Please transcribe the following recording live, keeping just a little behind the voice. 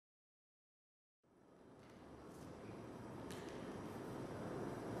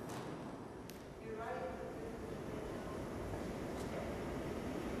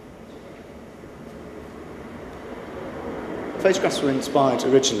Photographs were inspired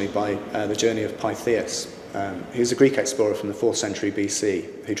originally by the journey of Pytheas. He was a Greek explorer from the 4th century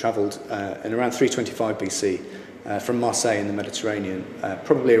BC who travelled in around 325 BC from Marseille in the Mediterranean,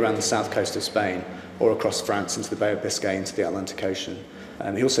 probably around the south coast of Spain or across France into the Bay of Biscay into the Atlantic Ocean.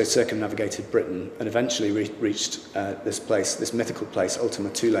 He also circumnavigated Britain and eventually reached this mythical place, Ultima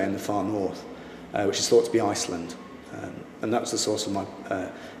Thule in the far north, which is thought to be Iceland. And that was the source of my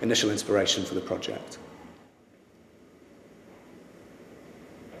initial inspiration for the project.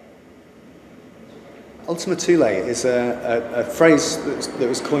 Ultima Thule is a phrase that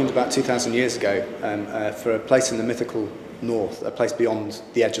was coined about 2,000 years ago for a place in the mythical north, a place beyond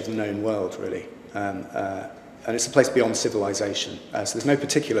the edge of the known world, really. And it's a place beyond civilization. So there's no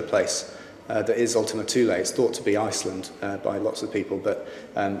particular place that is Ultima Thule. It's thought to be Iceland by lots of people, but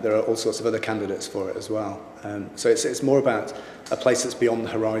there are all sorts of other candidates for it as well. So it's more about a place that's beyond the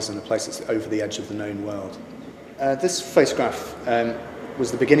horizon, a place that's over the edge of the known world. This photograph was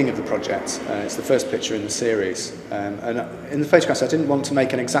the beginning of the project. It's the first picture in the series. And in the photographs, I didn't want to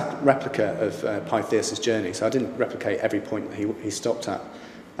make an exact replica of Pytheas' journey, so I didn't replicate every point that he stopped at.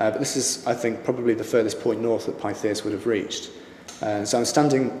 But this is, I think, probably the furthest point north that Pytheas would have reached. So I'm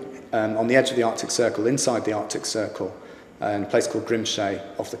standing on the edge of the Arctic Circle, inside the Arctic Circle, in a place called Grimshay,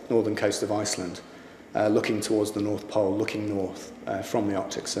 off the northern coast of Iceland, looking towards the North Pole, looking north from the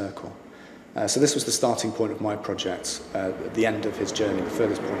Arctic Circle. So this was the starting point of my project, at the end of his journey, the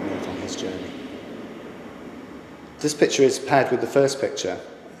furthest point north on his journey. This picture is paired with the first picture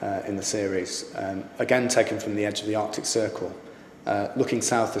in the series, again taken from the edge of the Arctic Circle, looking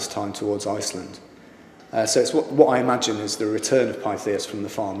south this time towards Iceland. So it's what I imagine is the return of Pytheas from the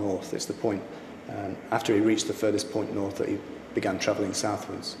far north. It's the point, after he reached the furthest point north, that he began travelling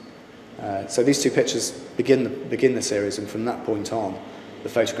southwards. So these two pictures begin the series, and from that point on, the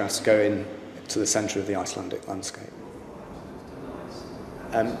photographs go in to the centre of the Icelandic landscape.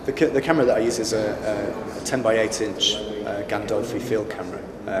 The camera that I use is a 10 by 8 inch Gandolfi field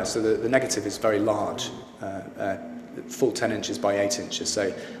camera. So the negative is very large, full 10 inches by 8 inches.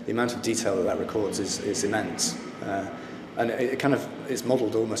 So the amount of detail that records is immense. And it's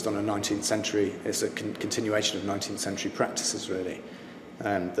modelled almost on a 19th century, it's a continuation of 19th century practices really.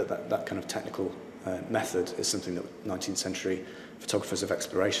 That kind of technical method is something that 19th century photographers of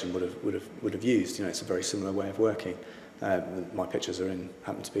exploration would have used. You know, it's a very similar way of working. My pictures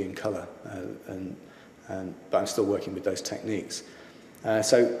happen to be in colour, but I'm still working with those techniques.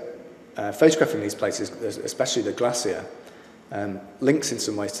 Photographing these places, especially the glacier, links in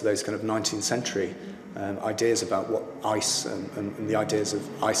some ways to those kind of 19th century ideas about what ice and the ideas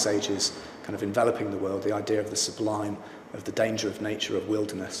of ice ages kind of enveloping the world, the idea of the sublime, of the danger of nature, of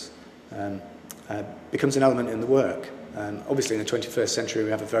wilderness, becomes an element in the work. Obviously in the 21st century we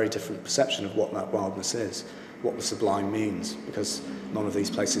have a very different perception of what that wildness is, what the sublime means, because none of these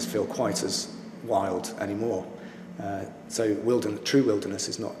places feel quite as wild anymore. So true wilderness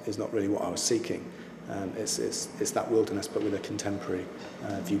is not really what I was seeking. It's that wilderness but with a contemporary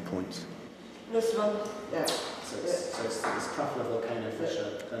viewpoint. This one? Yeah. So it's Krafla volcano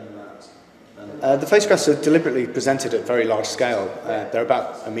fissure and that. The photographs are deliberately presented at very large scale. They're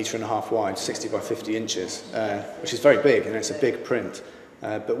about 1.5 meters wide, 60 by 50 inches, which is very big, and it's a big print.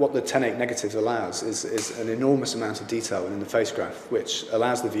 But what the 10:8 negative allows is an enormous amount of detail in the photograph, which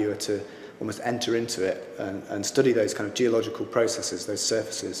allows the viewer to almost enter into it and study those kind of geological processes, those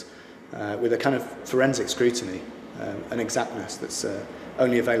surfaces, with a kind of forensic scrutiny, an exactness that's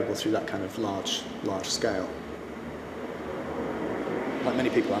only available through that kind of large scale. Like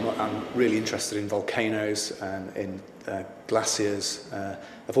many people, I'm really interested in volcanoes and in glaciers,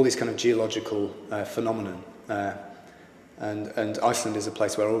 of all these kind of geological phenomenon. And Iceland is a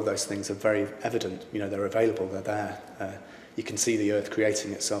place where all of those things are very evident. You know, they're available, they're there. You can see the earth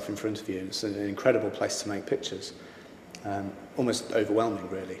creating itself in front of you. It's an incredible place to make pictures. Almost overwhelming,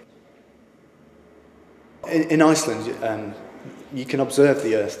 really. In Iceland, you can observe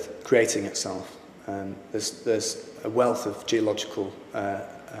the earth creating itself. There's a wealth of geological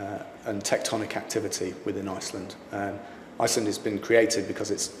and tectonic activity within Iceland. Iceland has been created because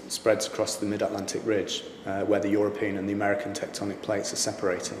it spreads across the mid-Atlantic ridge, where the European and the American tectonic plates are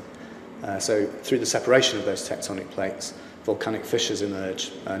separating. So through the separation of those tectonic plates, volcanic fissures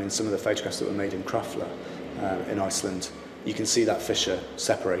emerge, and in some of the photographs that were made in Krafla in Iceland, you can see that fissure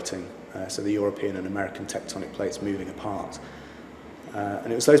separating, so the European and American tectonic plates moving apart.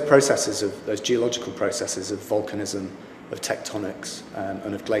 And it was those processes, those geological processes of volcanism, of tectonics,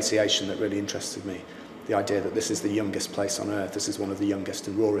 and of glaciation that really interested me. The idea that this is the youngest place on Earth, this is one of the youngest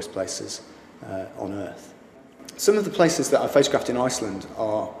and rawest places on Earth. Some of the places that I photographed in Iceland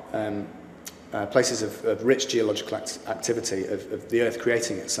are places of rich geological activity of the Earth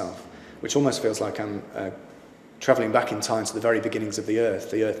creating itself, which almost feels like I'm travelling back in time to the very beginnings of the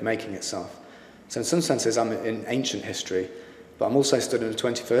Earth making itself. So in some senses I'm in ancient history, but I'm also stood in a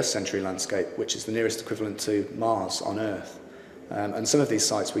 21st century landscape, which is the nearest equivalent to Mars on Earth. And some of these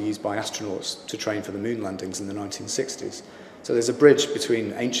sites were used by astronauts to train for the moon landings in the 1960s. So there's a bridge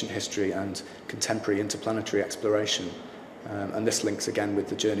between ancient history and contemporary interplanetary exploration. And this links again with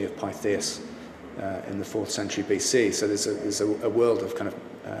the journey of Pytheas in the 4th century BC. So there's a world of kind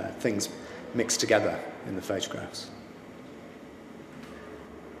of things mixed together in the photographs.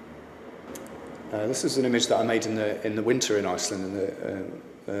 This is an image that I made in the winter in Iceland,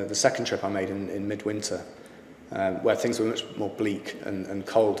 in the second trip I made in midwinter, where things were much more bleak and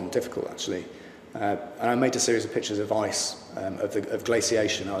cold and difficult, actually. And I made a series of pictures of ice, of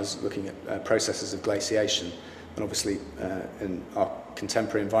glaciation. I was looking at processes of glaciation, and obviously in our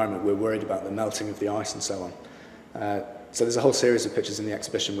contemporary environment we're worried about the melting of the ice and so on. So there's a whole series of pictures in the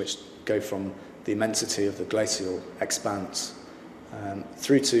exhibition which go from the immensity of the glacial expanse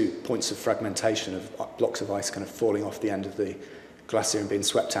through to points of fragmentation of blocks of ice kind of falling off the end of the glacier and being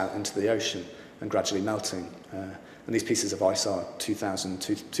swept out into the ocean and gradually melting. And these pieces of ice are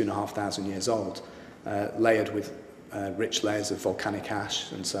 2,500 years old, layered with rich layers of volcanic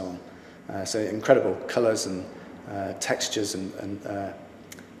ash and so on. So incredible colours and textures and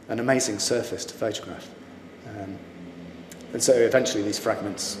an amazing surface to photograph. And so eventually these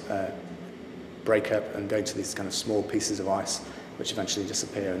fragments break up and go to these kind of small pieces of ice which eventually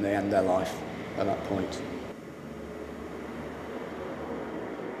disappear, and they end their life at that point.